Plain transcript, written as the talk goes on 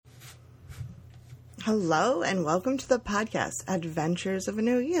Hello and welcome to the podcast, Adventures of a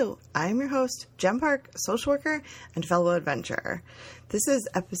New You. I'm your host, Jem Park, social worker and fellow adventurer. This is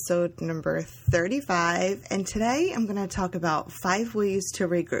episode number 35, and today I'm going to talk about 5 ways to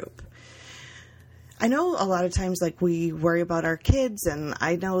regroup. I know a lot of times, we worry about our kids, and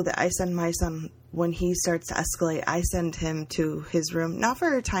I know that I send my son, when he starts to escalate, I send him to his room, not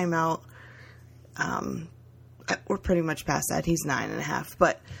for a timeout. We're pretty much past that. He's 9.5,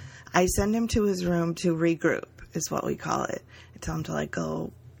 but I send him to his room to regroup, is what we call it. I tell him to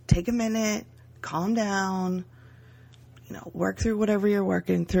go take a minute, calm down, work through whatever you're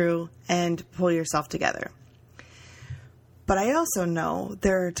working through and pull yourself together. But I also know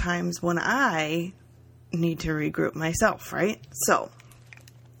there are times when I need to regroup myself, right? So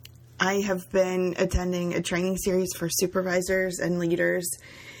I have been attending a training series for supervisors and leaders,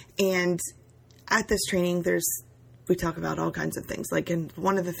 and at this training, we talk about all kinds of things. And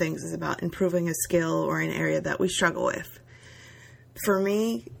one of the things is about improving a skill or an area that we struggle with. For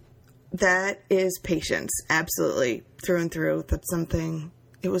me, that is patience, absolutely, through and through. That's something,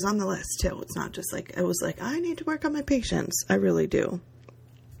 it was on the list too. It's not just it was I need to work on my patience. I really do.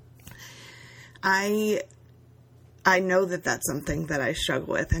 I know that that's something that I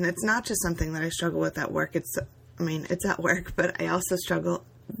struggle with, and it's not just something that I struggle with at work. It's at work, but I also struggle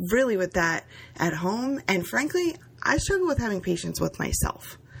really with that at home, and frankly, I struggle with having patience with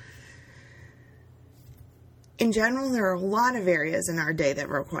myself. In general, there are a lot of areas in our day that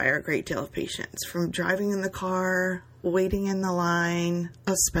require a great deal of patience, from driving in the car, waiting in the line,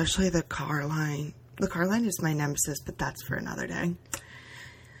 especially the car line. The car line is my nemesis, but that's for another day.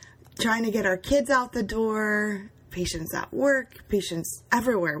 Trying to get our kids out the door, patience at work, patience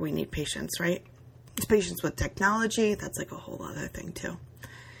everywhere. We need patience, right? It's patience with technology. That's a whole other thing too.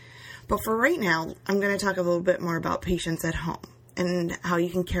 But for right now, I'm going to talk a little bit more about patience at home and how you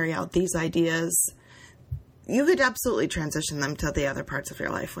can carry out these ideas. You could absolutely transition them to the other parts of your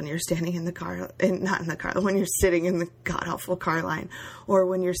life when you're standing in the car, when you're sitting in the god-awful car line, or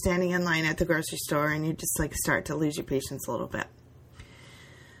when you're standing in line at the grocery store and you just start to lose your patience a little bit.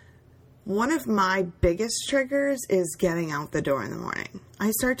 One of my biggest triggers is getting out the door in the morning.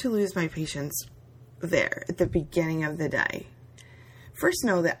 I start to lose my patience there at the beginning of the day. First,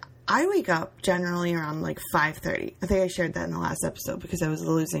 know that I wake up generally around 5:30. I think I shared that in the last episode because I was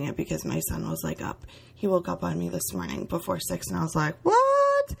losing it because my son was up. He woke up on me this morning before 6 and I was like,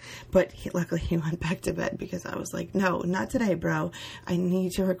 what? But luckily he went back to bed because I was like, no, not today, bro. I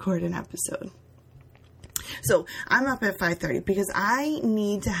need to record an episode. So I'm up at 5:30 because I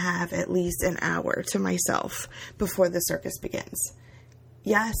need to have at least an hour to myself before the circus begins.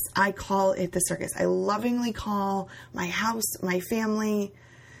 Yes, I call it the circus. I lovingly call my house, my family,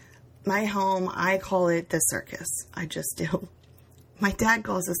 my home, I call it the circus. I just do. My dad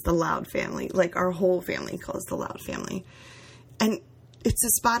calls us the loud family. Our whole family calls the loud family. And it's a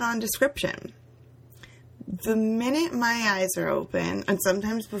spot-on description. The minute my eyes are open, and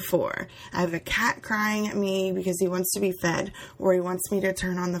sometimes before, I have a cat crying at me because he wants to be fed, or he wants me to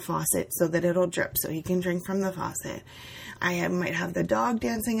turn on the faucet so that it'll drip so he can drink from the faucet. I might have the dog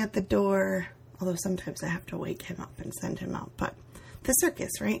dancing at the door, although sometimes I have to wake him up and send him out, but the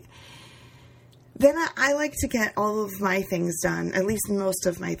circus, right? Then I like to get all of my things done, at least most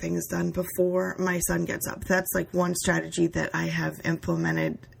of my things done, before my son gets up. That's one strategy that I have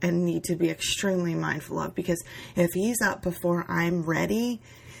implemented and need to be extremely mindful of, because if he's up before I'm ready,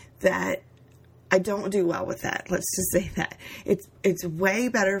 that I don't do well with that. Let's just say that. It's way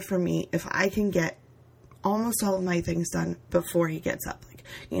better for me if I can get almost all of my things done before he gets up.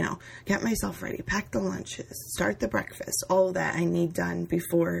 Get myself ready, pack the lunches, start the breakfast, all of that I need done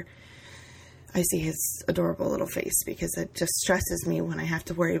before I see his adorable little face, because it just stresses me when I have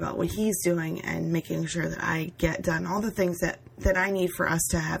to worry about what he's doing and making sure that I get done all the things that I need for us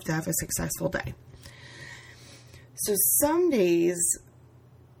to have a successful day. So some days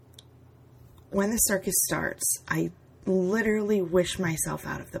when the circus starts, I literally wish myself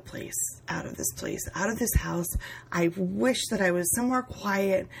out of this place, out of this house. I wish that I was somewhere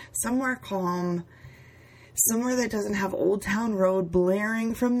quiet, somewhere calm, somewhere that doesn't have Old Town Road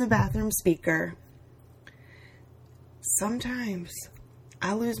blaring from the bathroom speaker. Sometimes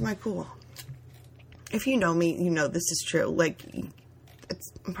I lose my cool. If you know me, you know this is true. It's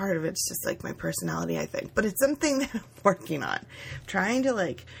part of it's just my personality, I think. But it's something that I'm working on. I'm trying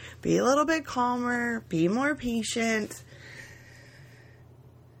to be a little bit calmer, be more patient.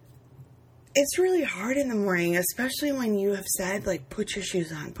 It's really hard in the morning, especially when you have said, put your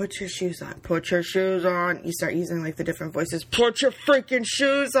shoes on, put your shoes on, put your shoes on. You start using, the different voices, put your freaking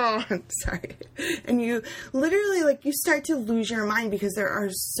shoes on. Sorry. And you literally, you start to lose your mind because there are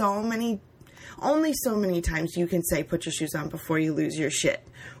so many only so many times you can say put your shoes on before you lose your shit.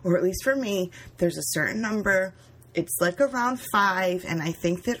 Or at least for me, there's a certain number. It's like around 5, and I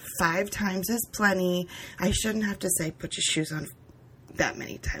think that 5 times is plenty. I shouldn't have to say put your shoes on that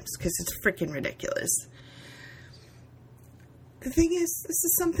many times because it's freaking ridiculous. The thing is, this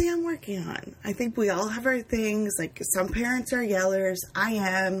is something I'm working on. I think we all have our things. Like, some parents are yellers. I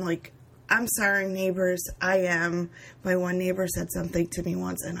am. Like, I'm sorry, neighbors. I am. My one neighbor said something to me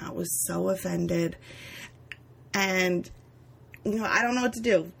once, and I was so offended. And, I don't know what to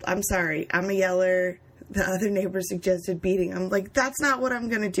do. I'm sorry. I'm a yeller. The other neighbor suggested beating. I'm like, that's not what I'm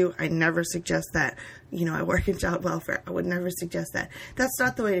going to do. I never suggest that. I work in child welfare. I would never suggest that. That's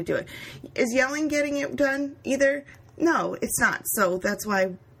not the way to do it. Is yelling getting it done either? No, it's not. So that's why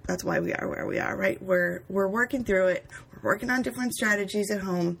we are where we are, right? We're working through it. We're working on different strategies at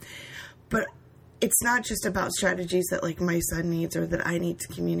home. But it's not just about strategies that, like, my son needs or that I need to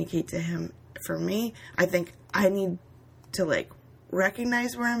communicate to him. For me, I think I need to, like,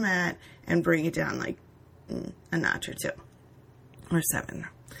 recognize where I'm at and bring it down, like, a notch or 2 or 7.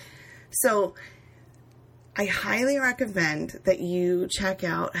 So I highly recommend that you check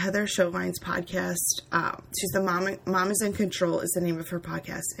out Heather Chauvin's podcast. She's the Mom is in Control is the name of her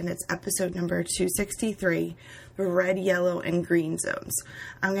podcast, and it's episode number 263, Red, Yellow, and Green Zones.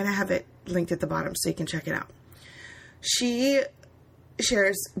 I'm going to have it linked at the bottom so you can check it out. She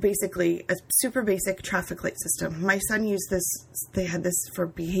shares basically a super basic traffic light system. My son used this, they had this for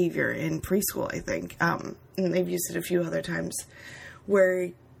behavior in preschool, I think, and they've used it a few other times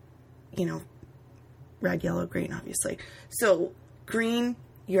where, red, yellow, green, obviously. So green,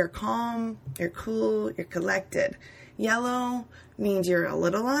 you're calm, you're cool, you're collected. Yellow means you're a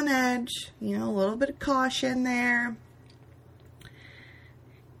little on edge, a little bit of caution there.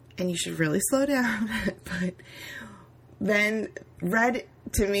 And you should really slow down. But then red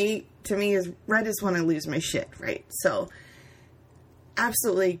to me is red is when I lose my shit, right? So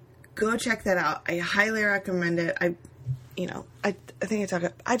absolutely go check that out. I highly recommend it. I think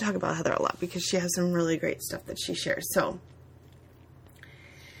I talk about Heather a lot because she has some really great stuff that she shares. So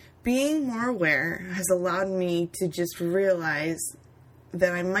being more aware has allowed me to just realize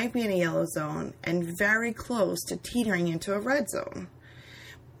that I might be in a yellow zone and very close to teetering into a red zone.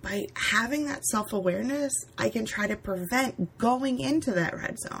 By having that self-awareness, I can try to prevent going into that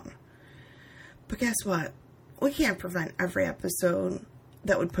red zone. But guess what? We can't prevent every episode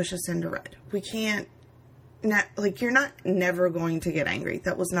that would push us into red. We can't. You're not never going to get angry.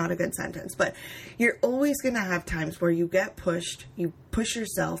 That was not a good sentence. But you're always going to have times where you get pushed, you push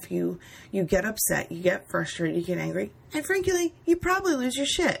yourself, you get upset, you get frustrated, you get angry, and frankly, you probably lose your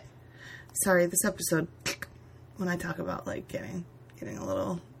shit. Sorry, this episode, when I talk about, like, getting a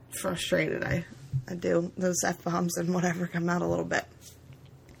little frustrated, I do. Those F-bombs and whatever come out a little bit.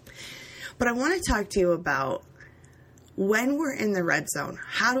 But I want to talk to you about when we're in the red zone,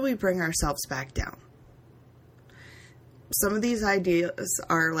 how do we bring ourselves back down? Some of these ideas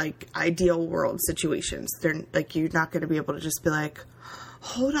are like ideal world situations. They're like, you're not going to be able to just be like,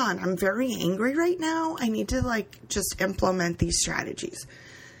 hold on, I'm very angry right now. I need to, like, just implement these strategies.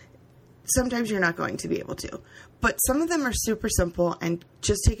 Sometimes you're not going to be able to. But some of them are super simple and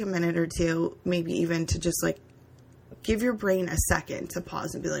just take a minute or two, maybe even to just, like, give your brain a second to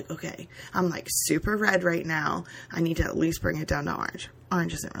pause and be like, okay, I'm, like, super red right now. I need to at least bring it down to orange.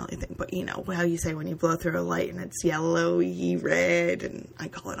 Orange isn't really a thing, but you know how you say when you blow through a light and it's yellowy red, and I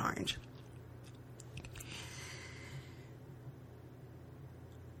call it orange.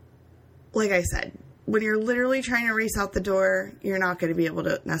 Like I said, when you're literally trying to race out the door, you're not going to be able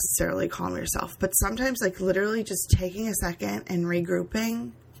to necessarily calm yourself. But sometimes, like, literally just taking a second and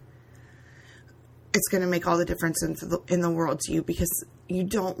regrouping, it's going to make all the difference in the world to you, because you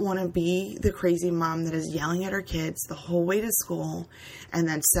don't want to be the crazy mom that is yelling at her kids the whole way to school and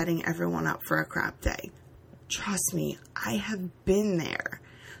then setting everyone up for a crap day. Trust me, I have been there.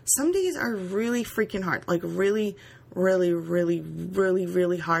 Some days are really freaking hard, like really, really, really, really,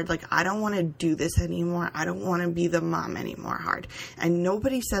 really hard. Like, I don't want to do this anymore. I don't want to be the mom anymore hard. And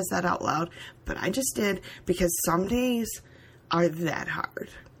nobody says that out loud, but I just did, because some days are that hard.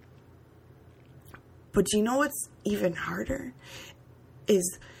 But you know what's even harder?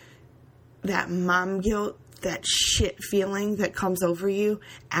 Is that mom guilt, that shit feeling that comes over you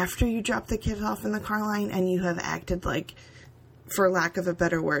after you drop the kids off in the car line and you have acted like, for lack of a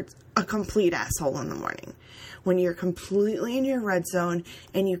better word, a complete asshole in the morning. When you're completely in your red zone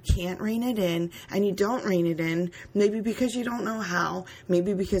and you can't rein it in, and you don't rein it in, maybe because you don't know how,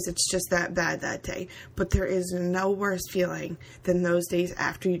 maybe because it's just that bad that day. But there is no worse feeling than those days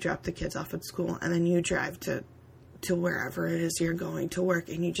after you drop the kids off at school and then you drive to to wherever it is you're going to work,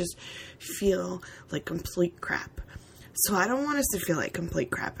 and you just feel like complete crap. So I don't want us to feel like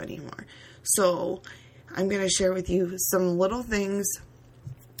complete crap anymore. So I'm going to share with you some little things.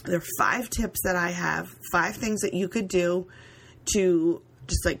 There are 5 tips that I have, 5 things that you could do to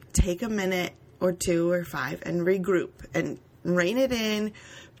just like take a minute or 2 or 5 and regroup and rein it in.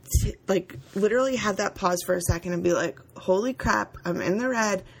 Like literally have that pause for a second and be like, holy crap, I'm in the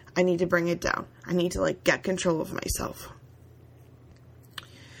red. I need to bring it down. I need to like get control of myself.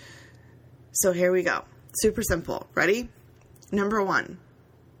 So here we go. Super simple. Ready? Number 1,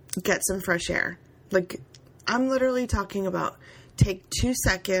 get some fresh air. Like I'm literally talking about take 2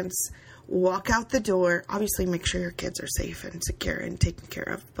 seconds, walk out the door. Obviously make sure your kids are safe and secure and taken care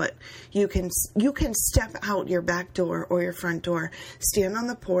of, but you can step out your back door or your front door, stand on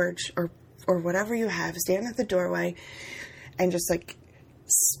the porch or whatever you have, stand at the doorway and just like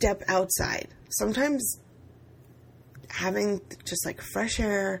step outside. Sometimes having just like fresh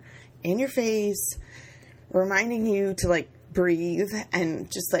air in your face, reminding you to like breathe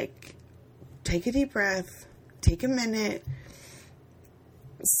and just like take a deep breath, take a minute,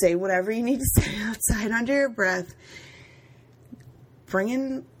 say whatever you need to say outside under your breath, bring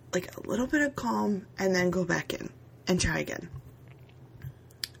in like a little bit of calm, and then go back in and try again.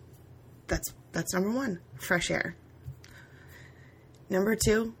 That's number 1, fresh air. Number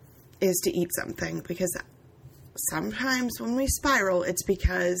 2 is to eat something, because sometimes when we spiral, it's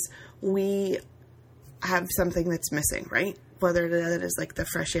because we have something that's missing, right? Whether that is like the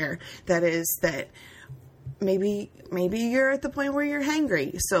fresh air, that is that maybe you're at the point where you're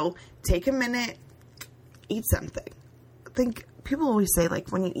hangry. So take a minute, eat something. I think people always say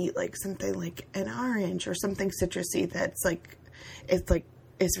like when you eat like something like an orange or something citrusy, that's like,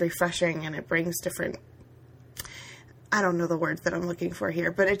 it's refreshing and it brings different, I don't know the words that I'm looking for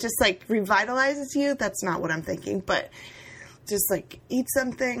here, but it just like revitalizes you. That's not what I'm thinking, but just like eat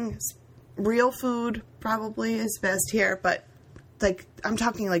something. Real food probably is best here, but like, I'm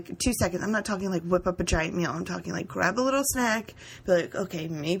talking like 2 seconds. I'm not talking like whip up a giant meal. I'm talking like grab a little snack, be like, okay,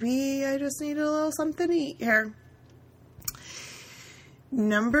 maybe I just need a little something to eat here.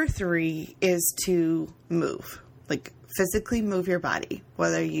 Number 3 is to move, like physically move your body,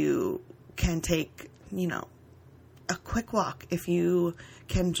 whether you can take, a quick walk, if you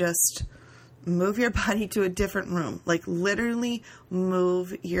can just move your body to a different room, like literally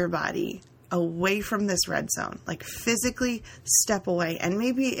move your body away from this red zone, like physically step away. And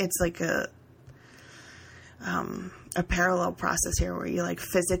maybe it's like a parallel process here where you like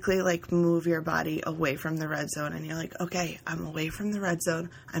physically like move your body away from the red zone, and you're like, okay, I'm away from the red zone.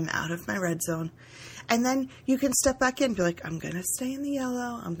 I'm out of my red zone. And then you can step back in, be like, I'm going to stay in the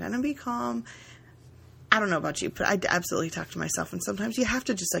yellow. I'm going to be calm. I don't know about you, but I absolutely talk to myself. And sometimes you have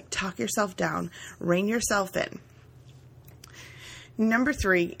to just like talk yourself down, rein yourself in. Number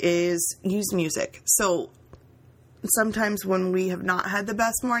 3 is use music. So sometimes when we have not had the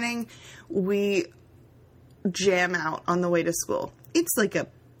best morning, we jam out on the way to school. It's like a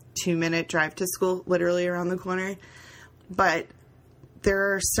 2-minute drive to school, literally around the corner. But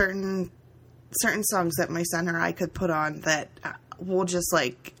there are certain songs that my son or I could put on that will just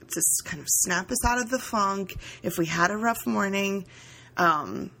like just kind of snap us out of the funk if we had a rough morning.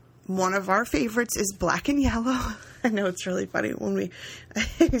 One of our favorites is Black and Yellow. I know it's really funny when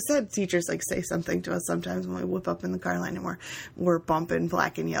I said teachers like say something to us sometimes when we whip up in the car line and we're bumping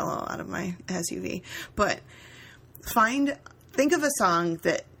Black and Yellow out of my SUV. But think of a song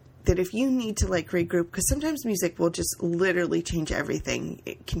that if you need to like regroup, because sometimes music will just literally change everything.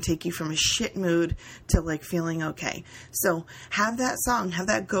 It can take you from a shit mood to like feeling okay. So have that song, have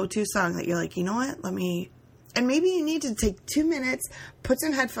that go-to song that you're like, you know what, and maybe you need to take 2 minutes, put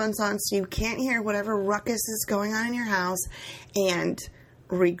some headphones on so you can't hear whatever ruckus is going on in your house, and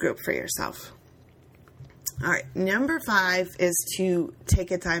regroup for yourself. All right, number 5 is to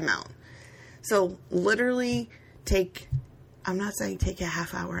take a time out. So literally I'm not saying take a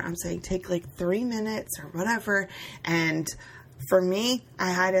half hour. I'm saying take like 3 minutes or whatever. And for me,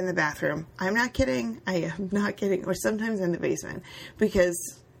 I hide in the bathroom. I'm not kidding. I am not kidding. Or sometimes in the basement, because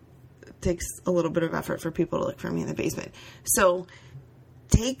takes a little bit of effort for people to look for me in the basement. So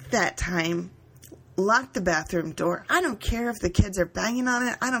take that time, lock the bathroom door. I don't care if the kids are banging on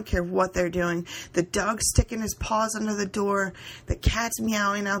it. I don't care what they're doing. The dog's sticking his paws under the door. The cat's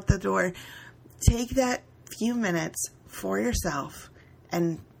meowing out the door. Take that few minutes for yourself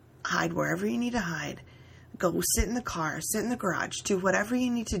and hide wherever you need to hide. Go sit in the car, sit in the garage, do whatever you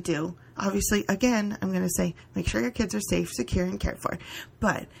need to do. Obviously, again, I'm going to say, make sure your kids are safe, secure, and cared for.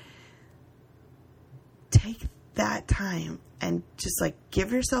 But take that time and just like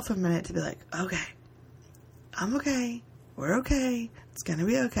give yourself a minute to be like, okay, I'm okay. We're okay. It's going to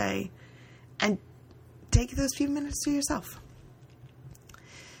be okay. And take those few minutes to yourself.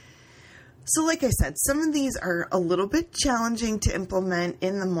 So like I said, some of these are a little bit challenging to implement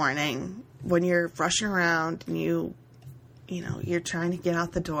in the morning when you're rushing around and you're trying to get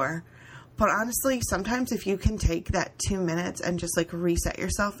out the door. But honestly, sometimes if you can take that 2 minutes and just like reset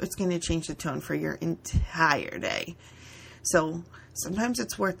yourself, it's going to change the tone for your entire day. So sometimes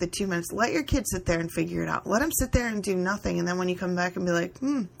it's worth the 2 minutes. Let your kids sit there and figure it out. Let them sit there and do nothing. And then when you come back and be like,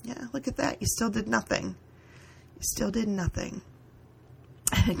 yeah, look at that. You still did nothing. You still did nothing.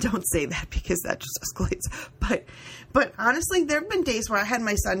 And don't say that because that just escalates. But honestly, there have been days where I had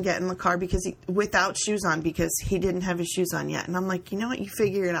my son get in the car without shoes on because he didn't have his shoes on yet. And I'm like, you know what? You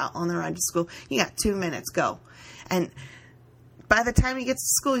figure it out on the ride to school. You got 2 minutes. Go. And by the time he gets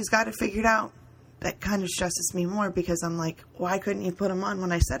to school, he's got it figured out. That kind of stresses me more because I'm like, why couldn't you put them on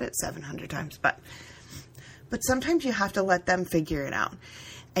when I said it 700 times? But sometimes you have to let them figure it out.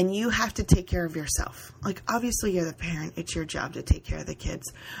 And you have to take care of yourself. Like, obviously, you're the parent. It's your job to take care of the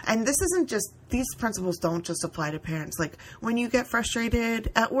kids. And this isn't just, these principles don't just apply to parents. Like, when you get frustrated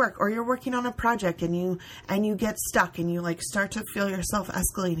at work or you're working on a project and you get stuck and you, like, start to feel yourself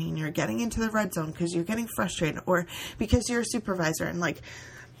escalating and you're getting into the red zone because you're getting frustrated or because you're a supervisor and, like,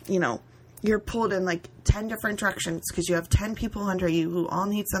 you're pulled in, like, 10 different directions because you have 10 people under you who all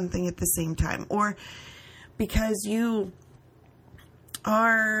need something at the same time. Or because you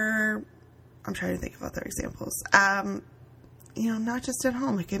I'm trying to think of other examples. Not just at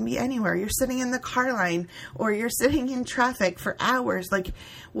home. It can be anywhere. You're sitting in the car line or you're sitting in traffic for hours. Like,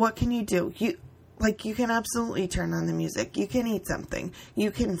 what can you do? You can absolutely turn on the music. You can eat something. You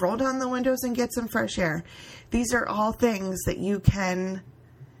can roll down the windows and get some fresh air. These are all things that you can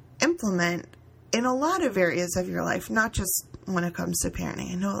implement in a lot of areas of your life, not just when it comes to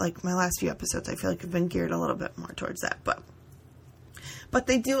parenting. I know, like, my last few episodes, I feel like have been geared a little bit more towards that, but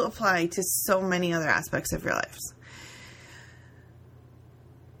they do apply to so many other aspects of your lives.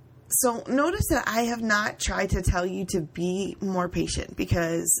 So notice that I have not tried to tell you to be more patient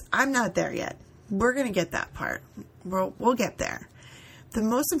because I'm not there yet. We're going to get that part. We'll get there. The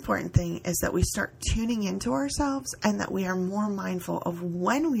most important thing is that we start tuning into ourselves and that we are more mindful of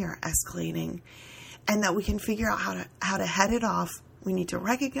when we are escalating and that we can figure out how to head it off. We need to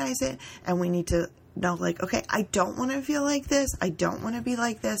recognize it and we need to know, like, okay, I don't want to feel like this. I don't want to be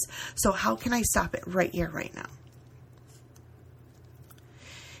like this. So how can I stop it right here, right now?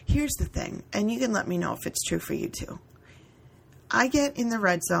 Here's the thing, and you can let me know if it's true for you too. I get in the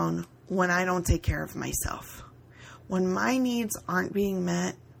red zone when I don't take care of myself. When my needs aren't being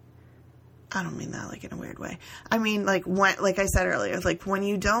met, I don't mean that like in a weird way. I mean, like I said earlier, like when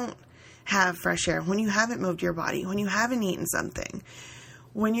you don't have fresh air, when you haven't moved your body, when you haven't eaten something,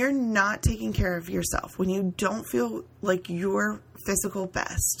 when you're not taking care of yourself, when you don't feel like your physical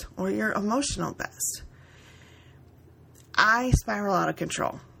best or your emotional best, I spiral out of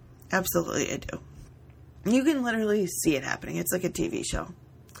control. Absolutely, I do. You can literally see it happening. It's like a TV show.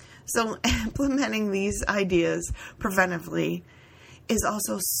 So implementing these ideas preventively is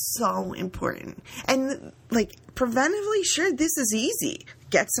also so important. And like preventively, sure, this is easy.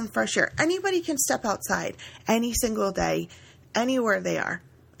 Get some fresh air. Anybody can step outside any single day, anywhere they are.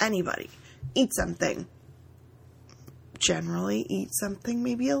 Anybody. Eat something. Generally, eat something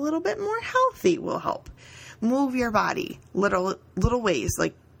maybe a little bit more healthy will help. Move your body. Little ways,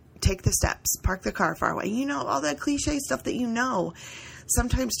 like take the steps, park the car far away. All that cliche stuff that you know.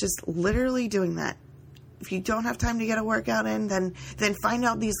 Sometimes just literally doing that. If you don't have time to get a workout in, then find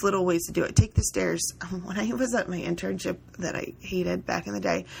out these little ways to do it. Take the stairs. When I was at my internship that I hated back in the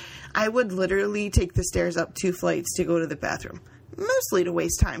day, I would literally take the stairs up 2 flights to go to the bathroom. Mostly to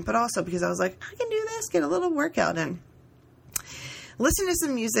waste time, but also because I was like, I can do this, get a little workout in. Listen to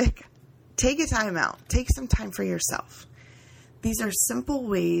some music. Take a time out. Take some time for yourself. These are simple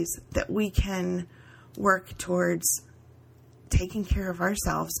ways that we can work towards taking care of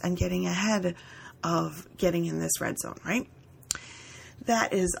ourselves and getting ahead of getting in this red zone, right?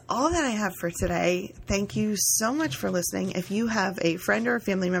 That is all that I have for today. Thank you so much for listening. If you have a friend or a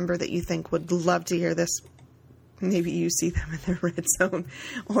family member that you think would love to hear this, maybe you see them in the red zone,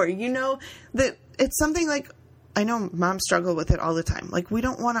 or that it's something like, I know moms struggle with it all the time. Like, we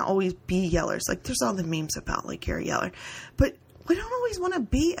don't want to always be yellers. Like, there's all the memes about, like, you're a yeller. But we don't always want to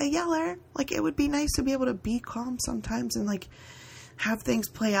be a yeller. Like, it would be nice to be able to be calm sometimes and, like, have things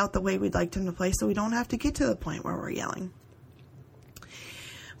play out the way we'd like them to play so we don't have to get to the point where we're yelling.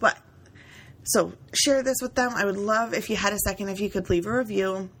 So share this with them. I would love if you had a second, if you could leave a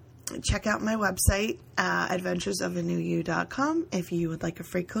review. check out my website, adventuresofanewyou.com. If you would like a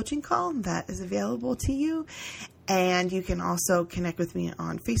free coaching call, that is available to you. And you can also connect with me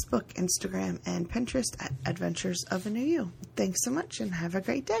on Facebook, Instagram, and Pinterest at Adventures of a New You. Thanks so much and have a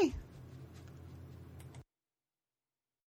great day.